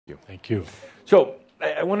Thank you. So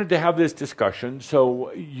I wanted to have this discussion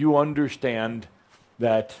so you understand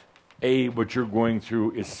that, A, what you're going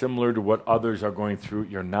through is similar to what others are going through.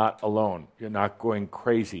 You're not alone. You're not going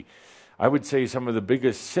crazy. I would say some of the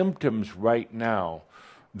biggest symptoms right now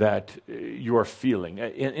that you're feeling,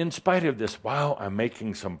 in spite of this, wow, I'm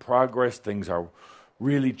making some progress, things are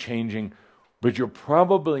really changing, but you're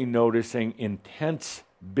probably noticing intense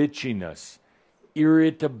bitchiness,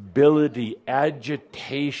 irritability,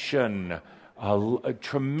 agitation, a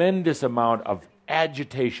tremendous amount of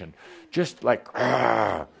agitation, just like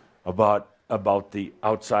about the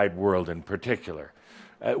outside world in particular,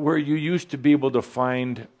 where you used to be able to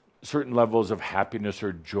find certain levels of happiness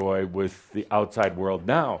or joy with the outside world.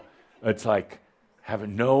 Now, it's like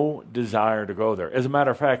having no desire to go there. As a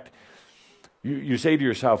matter of fact, you say to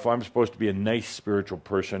yourself, well, I'm supposed to be a nice spiritual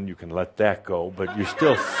person. You can let that go, but you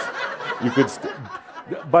still,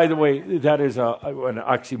 by the way, that is an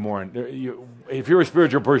oxymoron. If you're a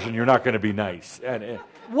spiritual person, you're not going to be nice.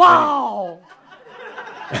 Wow!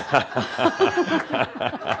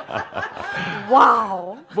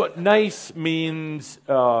 Wow! But nice means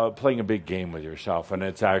playing a big game with yourself, and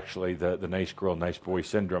it's actually the nice girl, nice boy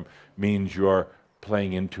syndrome means you're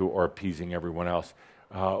playing into or appeasing everyone else.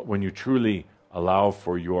 When you truly allow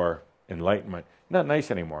for your enlightenment, you're not nice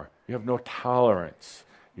anymore. You have no tolerance.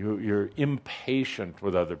 You're impatient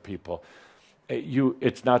with other people.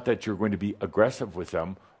 It's not that you're going to be aggressive with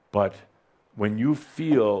them, but when you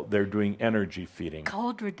feel they're doing energy feeding.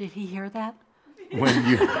 Cauldre, did he hear that?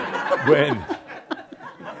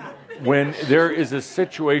 When there is a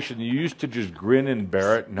situation, you used to just grin and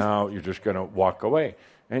bear it, now you're just going to walk away.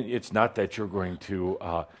 And it's not that you're going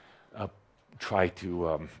to try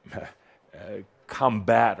to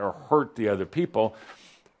combat or hurt the other people,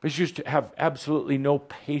 but you just have absolutely no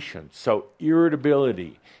patience. So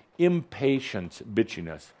irritability, impatience,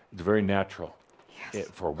 bitchiness, it's very natural. Yes.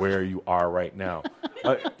 For where you are right now.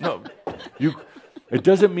 No, it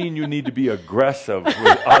doesn't mean you need to be aggressive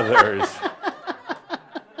with others.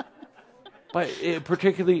 But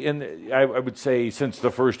particularly I would say since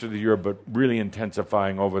the first of the year, but really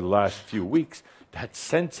intensifying over the last few weeks, that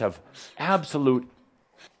sense of absolute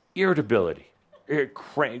irritability. You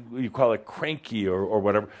call it cranky or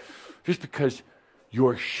whatever, just because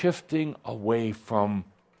you're shifting away from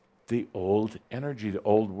the old energy, the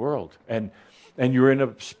old world. And you're in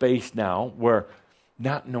a space now where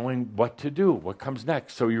not knowing what to do, what comes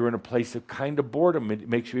next. So you're in a place of kind of boredom. It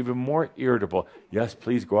makes you even more irritable. Yes,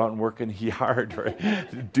 please go out and work in the yard or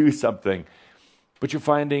do something. But you're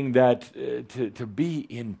finding that to be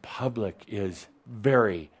in public is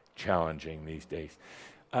very challenging these days.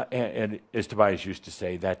 And as Tobias used to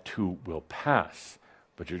say, that too will pass.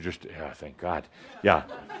 But you're just, thank God. Yeah.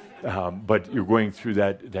 But you're going through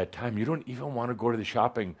that time. You don't even want to go to the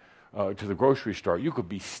shopping to the grocery store. You could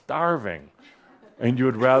be starving, and you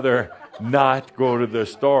would rather not go to the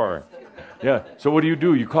store. Yeah. So what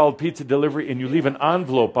do? You call pizza delivery, and you leave an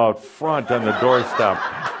envelope out front on the doorstep.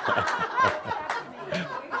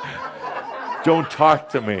 Don't talk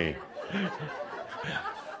to me.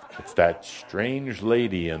 It's that strange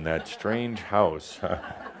lady in that strange house.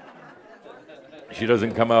 She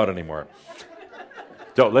doesn't come out anymore.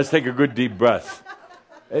 So let's take a good deep breath.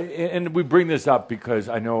 And we bring this up because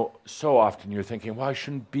I know so often you're thinking, well, I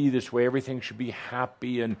shouldn't be this way. Everything should be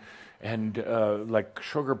happy and like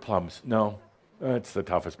sugar plums. No, that's the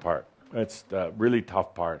toughest part. That's the really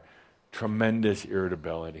tough part. Tremendous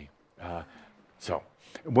irritability. So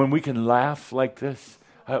when we can laugh like this,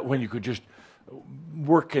 when you could just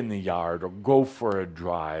work in the yard or go for a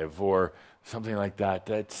drive or something like that,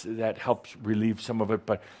 that helps relieve some of it.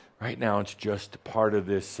 But right now, it's just part of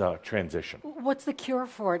this transition. What's the cure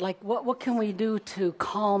for it? Like, what can we do to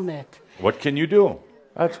calm it? What can you do?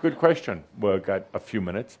 That's a good question. Well, I've got a few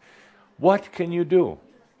minutes. What can you do?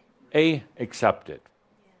 A, accept it.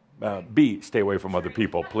 B, stay away from other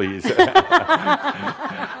people, please.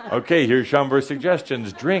 Okay, here's Shambhur's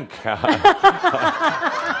suggestions. Drink.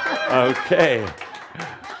 Okay.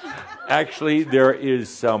 Actually, there is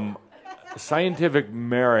some scientific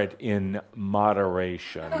merit in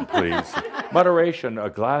moderation, please. Moderation, a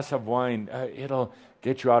glass of wine, it'll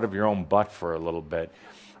get you out of your own butt for a little bit.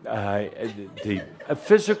 Light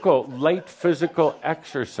physical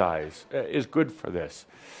exercise is good for this.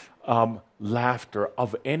 Laughter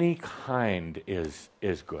of any kind is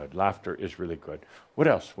good. Laughter is really good. What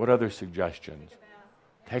else? What other suggestions?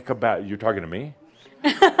 Take a bath. You're talking to me?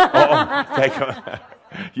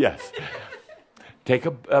 Yes. Take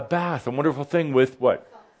a bath, a wonderful thing with what?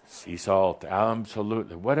 Sea salt,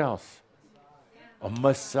 absolutely. What else? A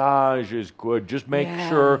massage is good. Just make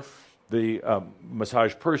sure The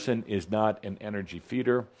massage person is not an energy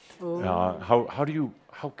feeder. How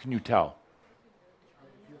can you tell?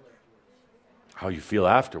 How you feel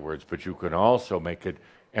afterwards, but you can also make it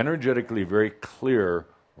energetically very clear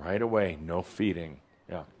right away. No feeding.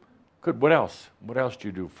 Yeah. Good. What else? What else do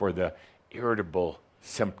you do for the irritable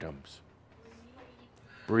symptoms?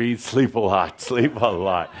 Breathe, sleep a lot, sleep a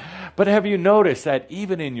lot. But have you noticed that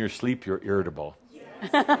even in your sleep you're irritable? You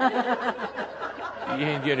have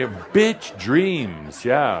bitch dreams,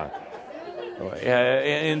 yeah.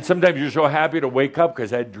 And sometimes you're so happy to wake up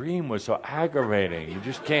because that dream was so aggravating. You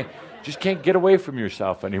just can't get away from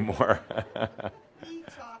yourself anymore. Eat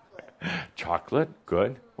chocolate. Chocolate,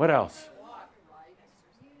 good. What else?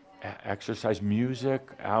 Exercise, music,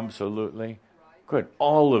 absolutely. Good.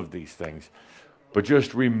 All of these things. But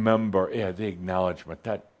just remember, the acknowledgement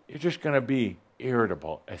that you're just going to be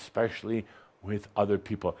irritable, especially with other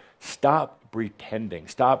people. Stop pretending.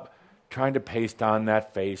 Stop trying to paste on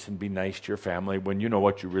that face and be nice to your family when you know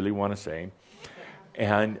what you really want to say.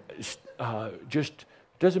 And just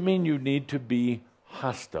doesn't mean you need to be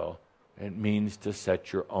hostile. It means to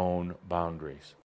set your own boundaries.